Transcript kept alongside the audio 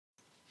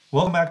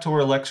Welcome back to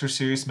our lecture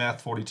series,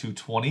 Math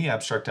 4220,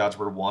 Abstract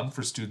Algebra 1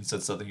 for students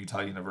at Southern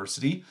Utah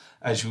University.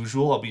 As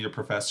usual, I'll be your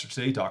professor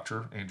today,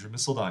 Dr. Andrew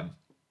Missildine.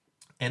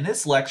 In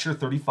this lecture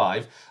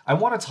 35, I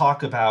want to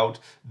talk about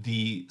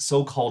the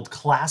so-called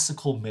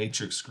classical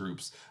matrix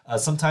groups.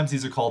 Sometimes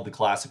these are called the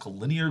classical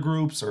linear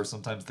groups, or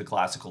sometimes the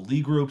classical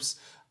Lie groups,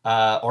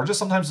 or just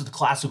sometimes the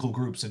classical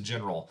groups in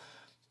general.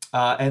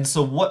 And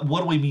so what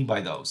do we mean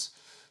by those?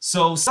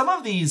 So some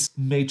of these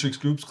matrix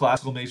groups,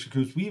 classical matrix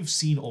groups, we've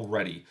seen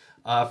already.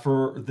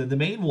 For the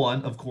main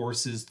one, of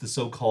course, is the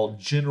so-called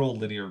general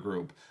linear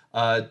group.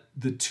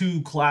 The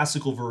two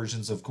classical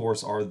versions, of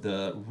course, are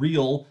the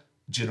real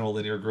general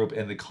linear group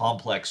and the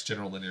complex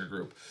general linear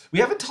group. We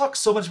haven't talked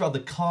so much about the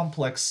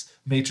complex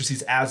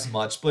matrices as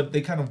much, but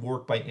they kind of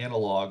work by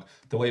analog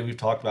the way we've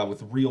talked about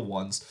with real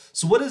ones.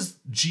 So what does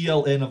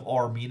GLN of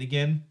R mean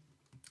again?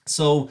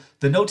 So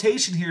the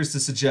notation here is to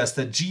suggest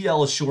that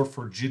GL is short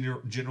for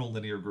general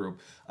linear group.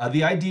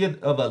 The idea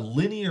of a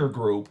linear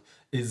group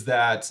is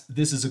that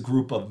this is a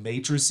group of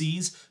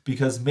matrices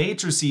because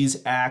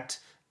matrices act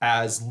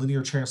as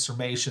linear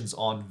transformations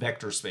on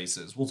vector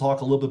spaces. We'll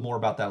talk a little bit more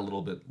about that a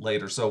little bit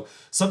later. So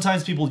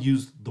sometimes people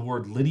use the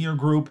word linear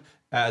group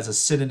as a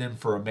synonym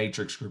for a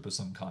matrix group of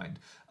some kind.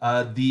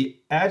 The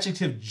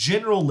adjective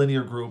general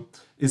linear group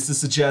is to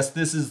suggest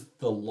this is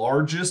the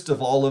largest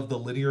of all of the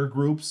linear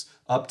groups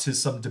up to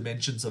some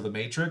dimensions of a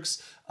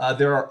matrix.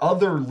 There are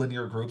other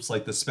linear groups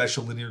like the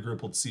special linear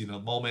group we'll see in a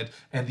moment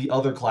and the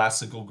other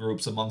classical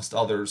groups amongst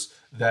others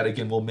that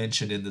again we'll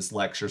mention in this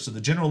lecture. So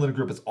the general linear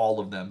group is all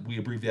of them. We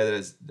abbreviate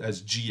it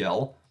as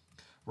GL,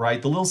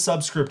 right? The little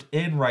subscript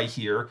n right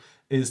here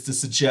is to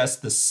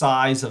suggest the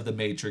size of the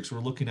matrix. We're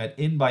looking at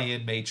n by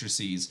n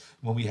matrices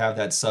when we have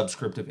that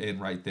subscript of n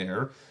right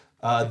there.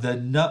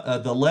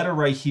 The letter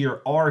right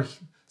here, R,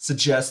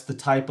 suggests the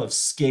type of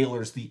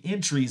scalars, the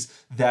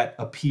entries that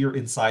appear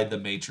inside the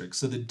matrix.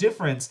 So the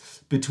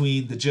difference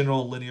between the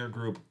general linear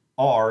group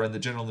R and the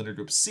general linear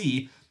group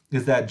C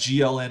is that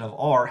GLN of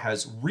R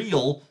has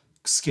real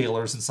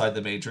scalars inside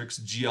the matrix.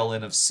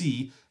 GLN of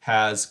C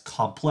has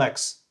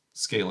complex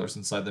scalars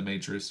inside the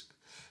matrix.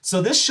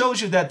 So this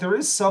shows you that there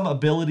is some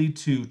ability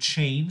to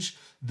change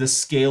the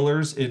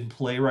scalars in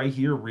play right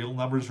here, real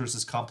numbers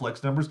versus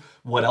complex numbers.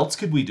 What else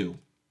could we do?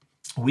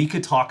 We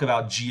could talk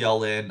about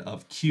GLN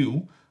of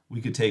Q. We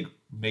could take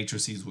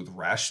matrices with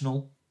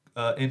rational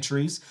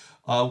entries.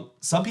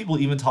 Some people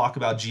even talk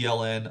about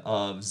GLN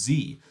of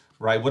Z,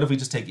 right? What if we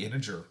just take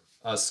integer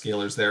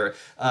scalars there?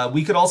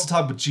 We could also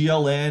talk about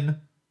GLN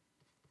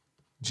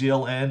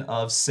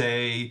of,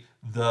 say,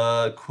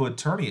 the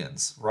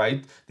quaternions,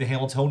 right? The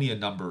Hamiltonian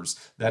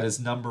numbers. That is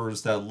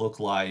numbers that look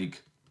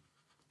like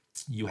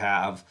you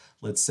have,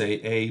 let's say,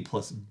 A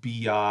plus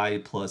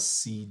BI plus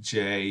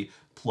CJ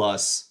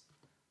plus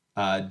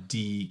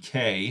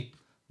DK,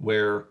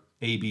 where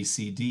A, B,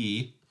 C,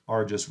 D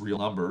are just real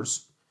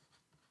numbers.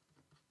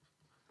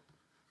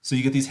 So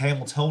you get these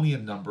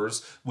Hamiltonian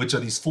numbers, which are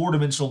these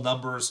four-dimensional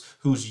numbers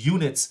whose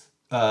units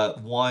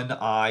 1,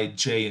 I,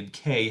 J, and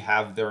K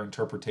have their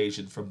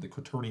interpretation from the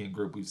quaternion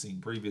group we've seen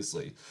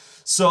previously.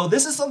 So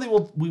this is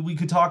something we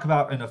could talk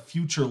about in a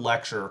future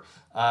lecture.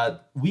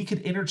 We could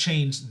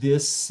interchange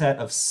this set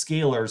of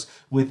scalars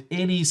with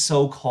any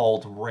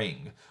so-called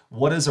ring.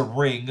 What is a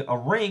ring? A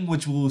ring,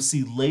 which we will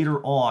see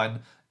later on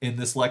in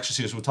this lecture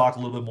series, we'll talk a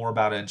little bit more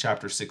about it in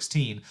chapter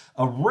 16.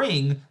 A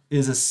ring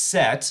is a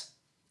set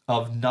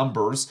of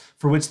numbers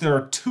for which there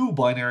are two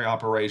binary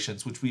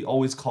operations, which we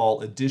always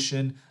call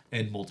addition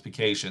and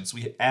multiplication. So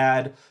we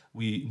add,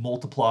 we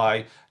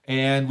multiply,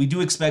 and we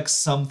do expect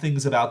some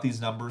things about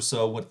these numbers.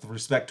 So with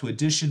respect to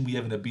addition, we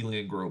have an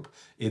abelian group.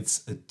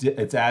 It's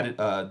added.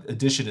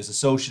 Addition is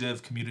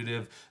associative,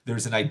 commutative.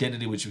 There's an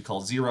identity which we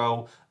call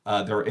 0.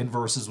 There are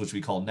inverses which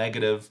we call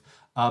negative.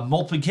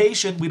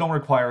 Multiplication, we don't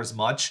require as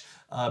much.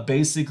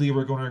 Basically,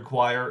 we're going to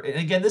require, and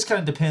again, this kind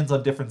of depends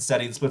on different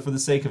settings, but for the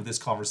sake of this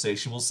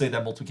conversation, we'll say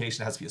that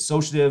multiplication has to be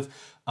associative.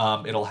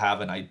 It'll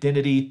have an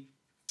identity,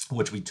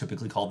 which we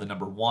typically call the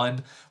number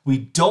 1. We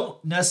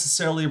don't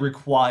necessarily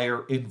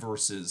require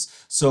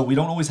inverses. So we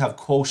don't always have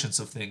quotients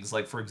of things.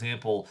 Like, for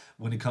example,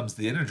 when it comes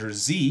to the integer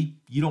z,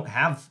 you don't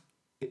have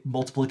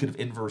multiplicative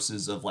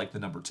inverses of like the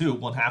number 2.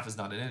 1/2 is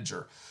not an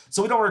integer.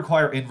 So we don't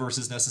require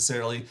inverses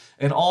necessarily.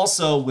 And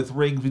also with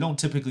rings, we don't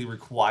typically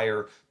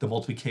require the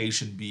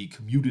multiplication be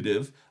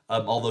commutative,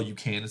 although you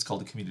can. It's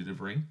called a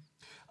commutative ring.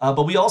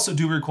 But we also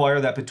do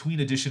require that between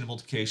addition and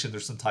multiplication,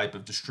 there's some type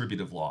of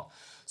distributive law.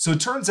 So it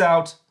turns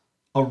out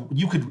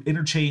you could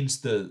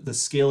interchange the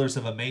scalars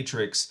of a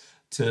matrix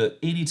to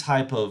any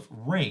type of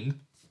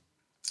ring,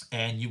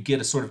 and you get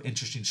a sort of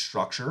interesting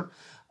structure.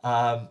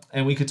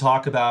 And we could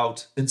talk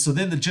about, and so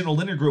then the general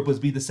linear group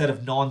would be the set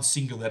of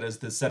non-singular, that is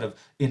the set of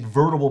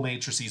invertible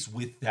matrices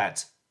with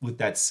that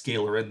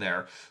scalar in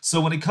there.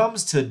 So when it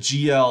comes to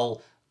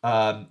GL,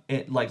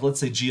 like let's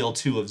say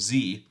GL2 of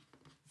Z,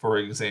 for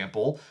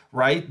example,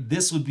 right?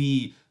 This would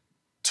be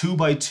 2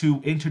 by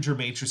 2 integer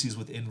matrices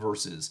with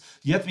inverses.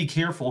 You have to be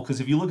careful because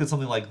if you look at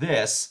something like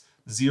this,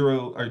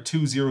 0 or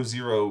 2, 0,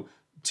 0,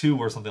 2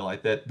 or something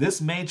like that,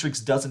 this matrix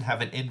doesn't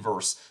have an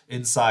inverse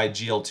inside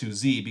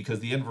GL2Z because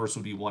the inverse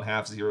would be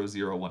 1/2, 0,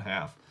 0,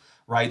 1/2,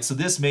 right? So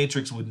this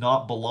matrix would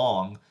not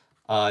belong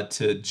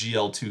to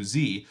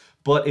GL2Z,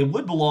 but it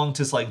would belong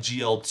to like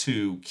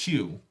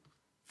GL2Q,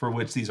 for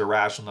which these are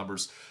rational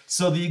numbers.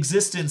 So the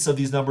existence of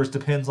these numbers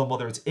depends on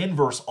whether its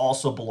inverse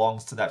also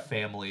belongs to that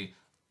family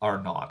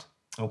or not,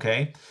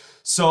 okay?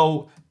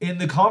 So in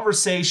the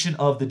conversation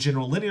of the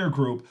general linear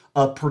group,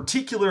 of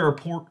particular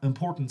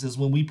importance is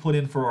when we put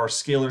in for our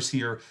scalars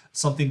here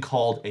something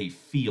called a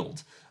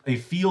field. A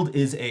field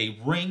is a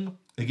ring.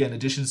 Again,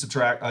 addition,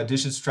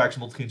 subtraction,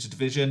 multiplication,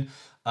 division.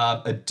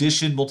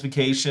 Addition,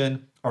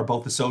 multiplication are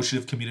both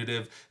associative,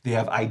 commutative. They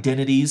have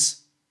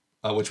identities,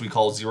 which we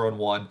call 0 and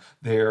 1.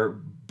 They're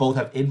both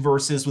have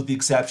inverses with the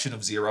exception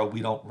of 0.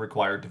 We don't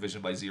require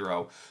division by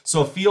 0.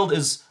 So a field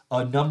is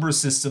a number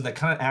system that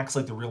kind of acts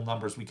like the real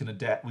numbers. We can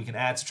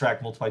add,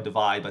 subtract, multiply,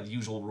 divide by the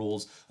usual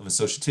rules of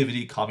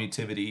associativity,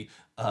 commutativity,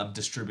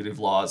 distributive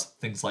laws,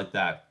 things like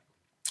that.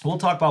 We'll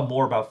talk about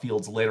more about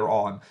fields later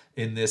on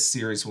in this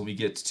series when we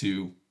get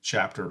to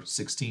chapter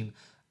 16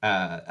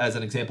 as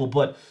an example.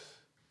 But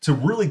to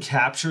really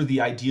capture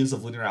the ideas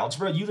of linear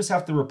algebra, you just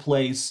have to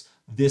replace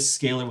this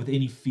scalar with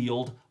any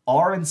field.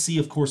 R and C,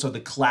 of course, are the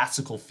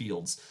classical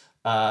fields.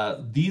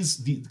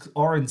 The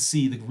R and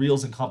C, the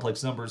reals and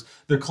complex numbers,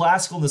 they're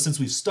classical in the sense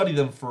we've studied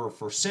them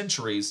for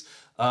centuries,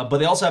 but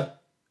they also have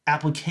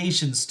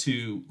applications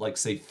to, like,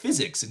 say,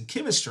 physics and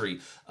chemistry,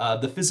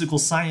 the physical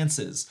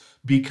sciences,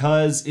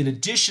 because in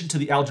addition to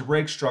the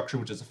algebraic structure,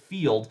 which is a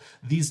field,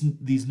 these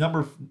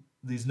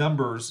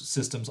numbers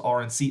systems,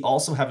 R and C,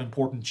 also have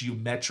important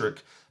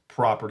geometric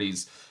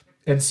properties.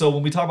 And so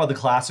when we talk about the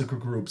classical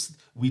groups,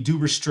 we do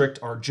restrict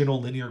our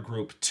general linear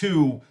group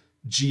to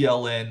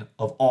GLN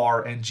of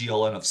R and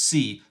GLN of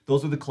C.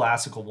 Those are the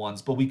classical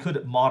ones, but we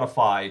could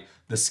modify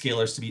the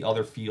scalars to be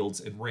other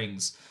fields and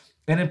rings.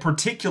 And in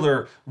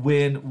particular,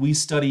 when we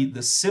study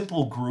the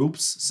simple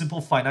groups, simple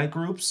finite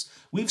groups,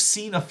 we've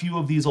seen a few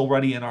of these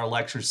already in our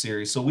lecture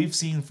series. So we've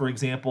seen, for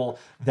example,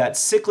 that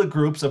cyclic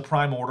groups of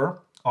prime order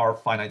are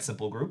finite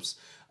simple groups.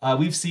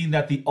 We've seen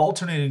that the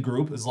alternating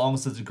group, as long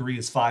as the degree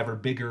is 5 or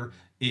bigger,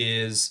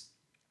 is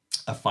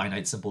a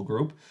finite simple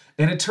group.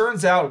 And it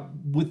turns out,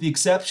 with the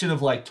exception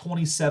of like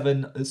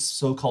 27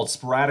 so-called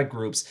sporadic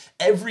groups,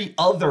 every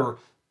other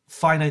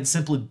finite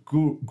simple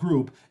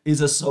group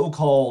is a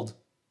so-called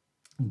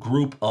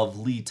group of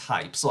Lie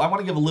type. So I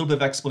want to give a little bit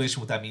of explanation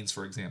what that means,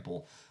 for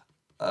example,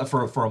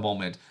 for a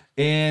moment.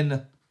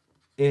 In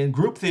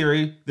group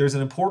theory, there's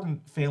an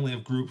important family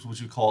of groups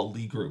which we call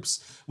Lie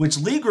groups, which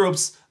Lie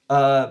groups,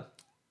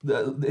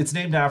 it's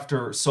named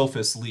after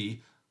sophist Lie.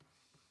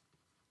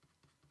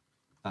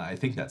 I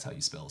think that's how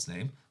you spell his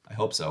name. I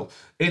hope so.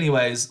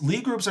 Anyways, Lie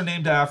groups are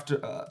named after,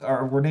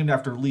 were named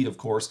after Lie, of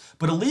course.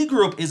 But a Lie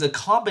group is a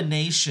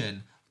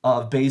combination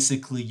of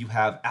basically you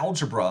have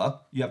algebra,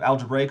 you have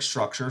algebraic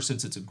structure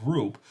since it's a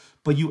group,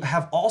 but you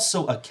have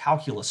also a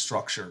calculus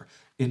structure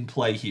in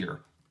play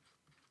here.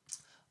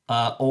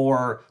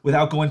 Or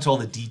without going into all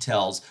the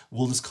details,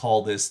 we'll just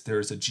call this,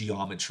 there's a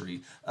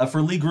geometry.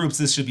 For Lie groups,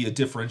 this should be a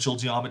differential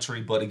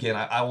geometry, but again,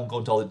 I won't go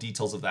into all the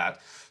details of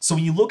that. So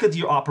when you look at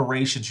your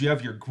operations, you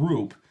have your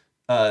group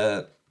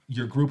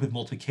with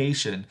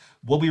multiplication.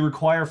 What we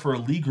require for a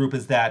Lie group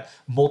is that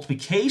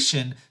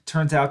multiplication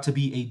turns out to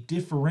be a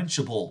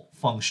differentiable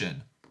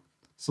function.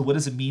 So what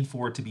does it mean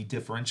for it to be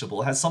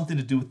differentiable? It has something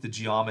to do with the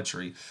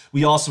geometry.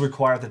 We also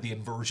require that the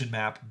inversion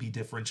map be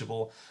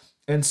differentiable.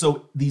 And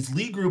so these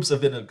Lie groups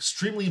have been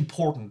extremely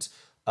important.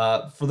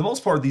 For the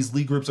most part, these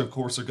Lie groups, of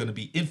course, are going to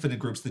be infinite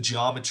groups. The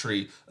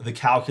geometry, the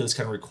calculus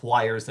kind of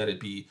requires that it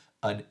be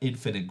an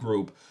infinite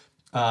group.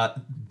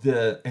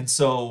 And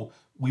so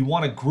we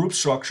want a group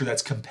structure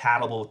that's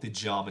compatible with the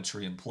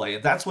geometry in play.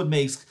 And that's what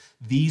makes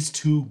these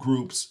two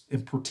groups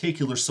in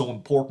particular so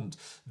important.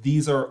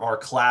 These are our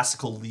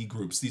classical Lie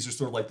groups. These are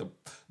sort of like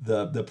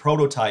the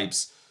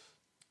prototypes,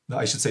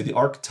 I should say the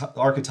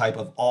archetype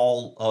of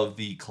all of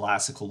the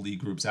classical Lie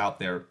groups out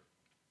there.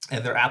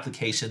 And their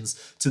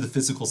applications to the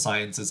physical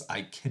sciences,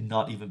 I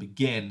cannot even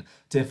begin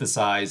to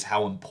emphasize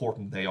how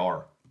important they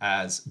are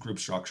as group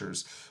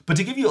structures. But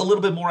to give you a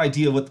little bit more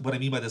idea what I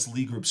mean by this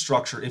Lie group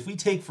structure, if we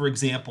take, for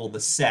example, the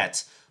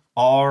set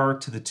R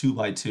to the 2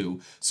 by 2.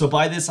 So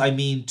by this, I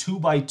mean 2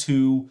 by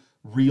 2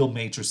 real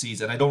matrices,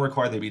 and I don't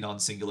require they be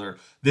non-singular.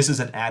 This is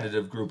an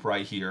additive group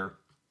right here.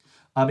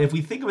 If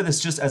we think of this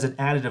just as an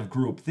additive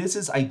group, this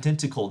is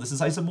identical, this is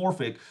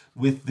isomorphic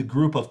with the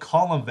group of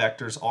column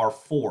vectors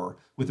R4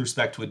 with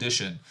respect to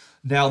addition.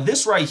 Now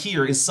this right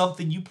here is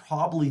something you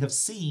probably have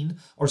seen,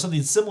 or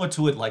something similar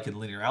to it like in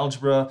linear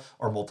algebra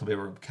or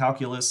multivariable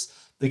calculus.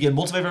 Again,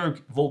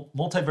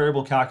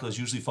 multivariable calculus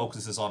usually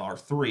focuses on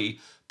R3,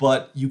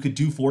 but you could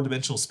do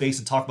four-dimensional space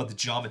and talk about the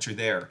geometry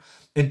there.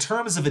 In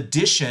terms of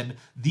addition,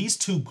 these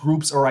two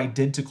groups are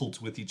identical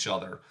with each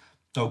other.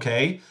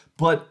 Okay,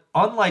 but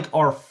unlike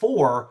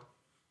R4,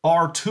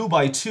 R2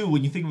 by 2,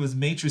 when you think of as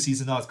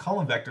matrices and not as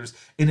column vectors,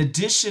 in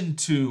addition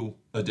to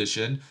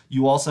addition,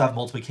 you also have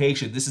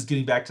multiplication. This is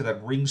getting back to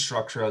that ring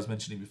structure I was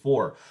mentioning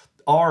before.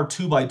 R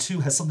 2 by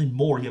 2 has something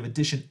more. You have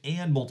addition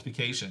and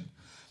multiplication.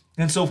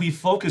 And so if we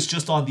focus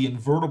just on the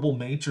invertible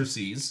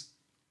matrices,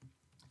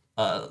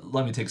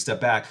 let me take a step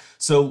back.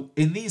 So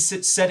in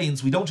these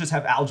settings, we don't just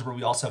have algebra,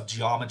 we also have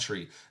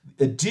geometry.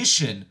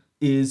 Addition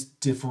is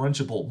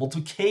differentiable.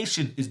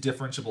 Multiplication is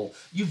differentiable.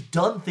 You've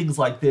done things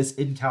like this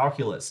in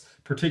calculus,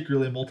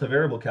 particularly in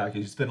multivariable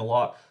calculus. You spend a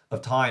lot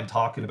of time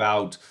talking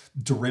about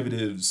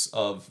derivatives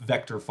of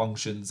vector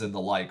functions and the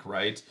like,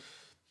 right?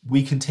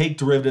 We can take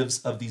derivatives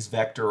of these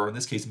vector, or in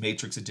this case,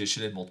 matrix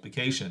addition and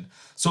multiplication.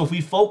 So if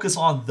we focus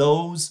on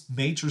those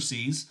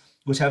matrices,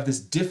 which have this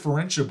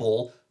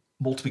differentiable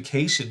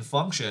multiplication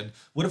function,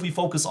 what if we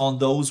focus on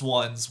those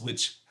ones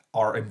which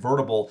are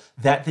invertible?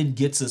 That then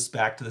gets us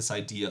back to this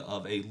idea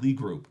of a Lie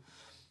group.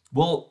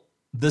 Well,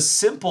 the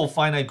simple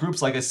finite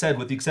groups, like I said,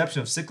 with the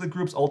exception of cyclic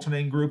groups,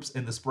 alternating groups,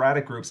 and the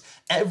sporadic groups,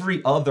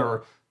 every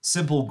other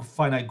simple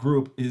finite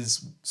group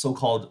is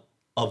so-called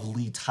of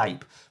Lie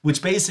type,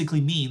 which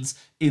basically means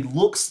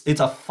it's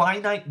a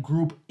finite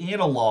group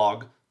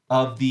analog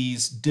of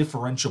these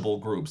differentiable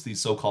groups,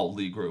 these so-called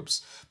Lie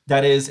groups.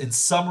 That is, in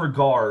some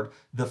regard,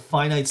 the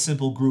finite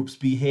simple groups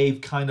behave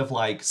kind of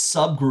like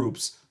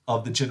subgroups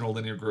of the general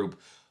linear group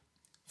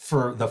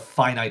for the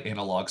finite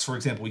analogs. For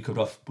example, we could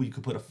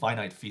put a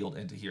finite field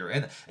into here.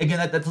 And again,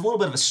 that's a little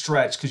bit of a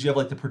stretch because you have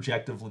like the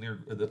projective linear,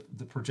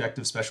 the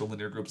projective special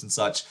linear groups and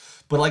such.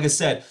 But like I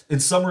said,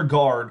 in some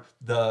regard,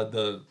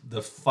 the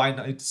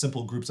finite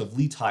simple groups of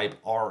Lie type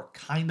are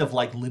kind of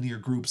like linear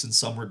groups in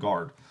some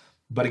regard.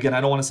 But again,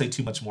 I don't want to say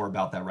too much more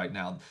about that right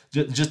now.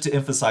 Just to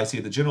emphasize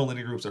here, the general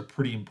linear groups are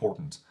pretty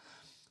important.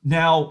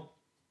 Now,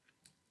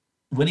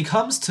 when it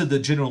comes to the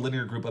general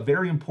linear group, a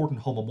very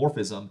important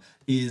homomorphism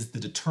is the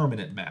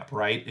determinant map,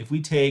 right? If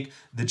we take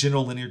the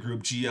general linear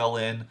group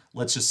GLN,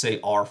 let's just say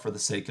R for the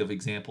sake of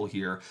example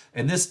here,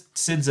 and this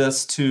sends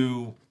us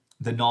to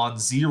the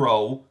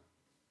non-zero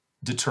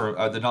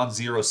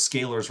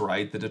scalars,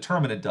 right? The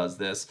determinant does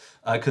this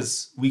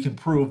because we can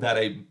prove that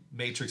a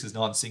matrix is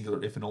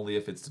non-singular if and only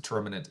if its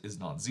determinant is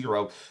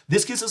non-zero.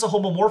 This gives us a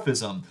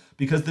homomorphism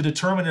because the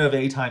determinant of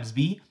A times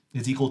B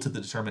is equal to the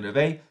determinant of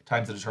A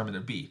times the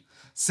determinant of B.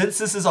 Since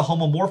this is a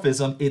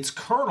homomorphism, its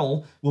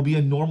kernel will be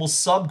a normal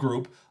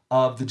subgroup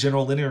of the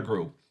general linear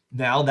group.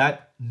 Now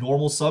that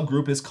normal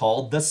subgroup is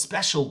called the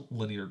special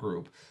linear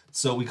group.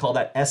 So we call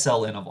that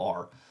SLN of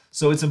R.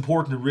 So it's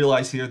important to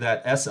realize here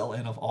that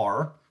SLN of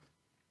R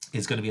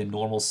is going to be a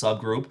normal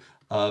subgroup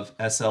of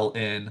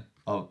GLN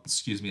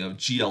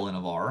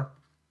of R.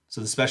 So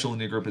the special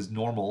linear group is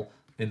normal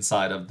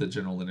inside of the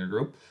general linear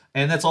group.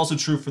 And that's also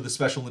true for the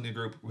special linear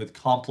group with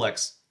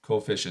complex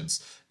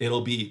coefficients.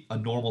 It'll be a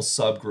normal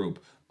subgroup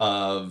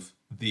of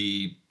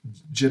the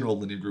general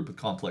linear group with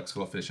complex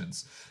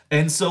coefficients.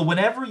 And so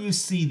whenever you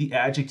see the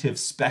adjective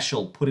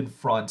special put in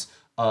front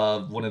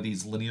of one of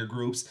these linear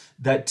groups,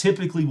 that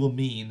typically will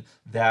mean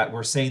that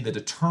we're saying the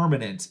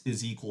determinant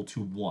is equal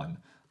to 1.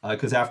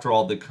 Because after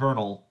all, the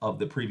kernel of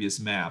the previous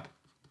map,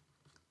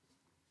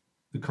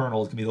 the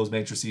kernel can be those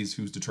matrices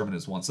whose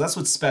determinant is 1. So that's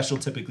what special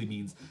typically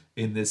means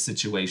in this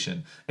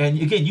situation.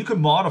 And again, you can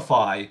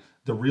modify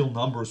the real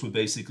numbers with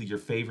basically your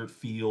favorite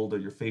field or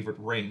your favorite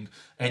ring,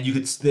 and you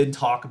could then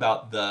talk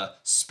about the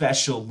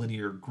special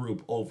linear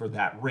group over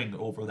that ring,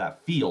 over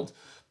that field,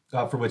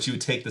 for which you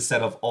would take the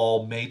set of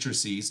all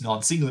matrices,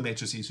 non-singular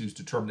matrices whose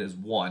determinant is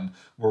 1,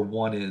 where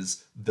 1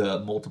 is the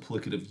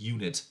multiplicative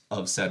unit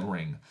of said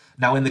ring.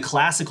 Now, in the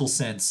classical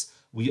sense,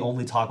 we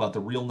only talk about the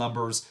real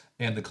numbers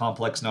and the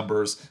complex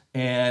numbers,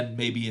 and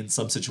maybe in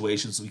some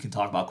situations we can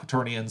talk about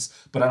quaternions,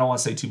 but I don't want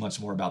to say too much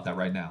more about that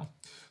right now.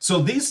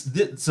 So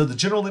so the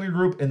general linear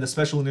group and the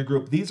special linear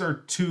group, these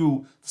are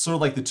sort of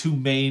like the two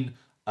main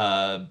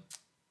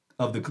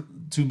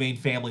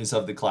families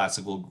of the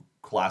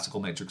classical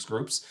matrix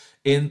groups.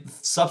 In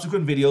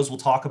subsequent videos, we'll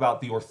talk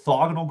about the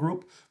orthogonal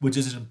group, which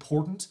is an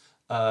important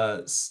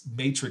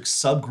matrix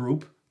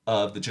subgroup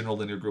of the general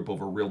linear group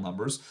over real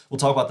numbers. We'll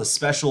talk about the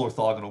special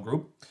orthogonal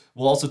group.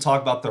 We'll also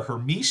talk about the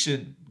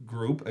Hermitian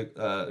group,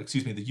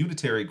 the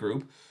unitary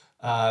group,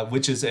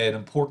 which is an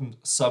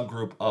important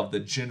subgroup of the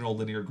general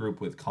linear group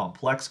with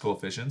complex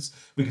coefficients.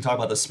 We can talk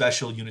about the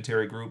special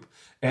unitary group,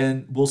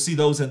 and we'll see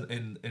those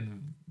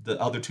in the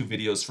other two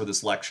videos for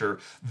this lecture.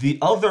 The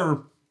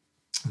other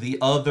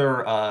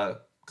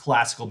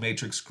classical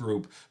matrix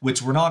group,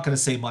 which we're not going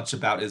to say much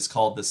about, is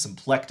called the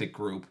symplectic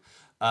group.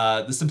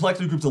 The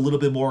symplectic group is a little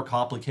bit more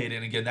complicated,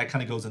 and again, that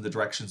kind of goes in the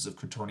directions of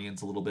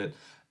quaternions a little bit.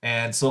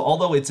 And so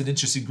although it's an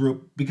interesting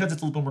group, because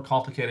it's a little bit more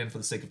complicated, and for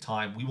the sake of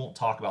time, we won't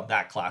talk about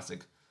that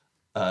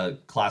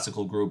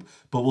classical group,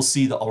 but we'll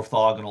see the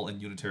orthogonal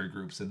and unitary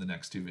groups in the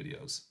next two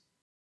videos.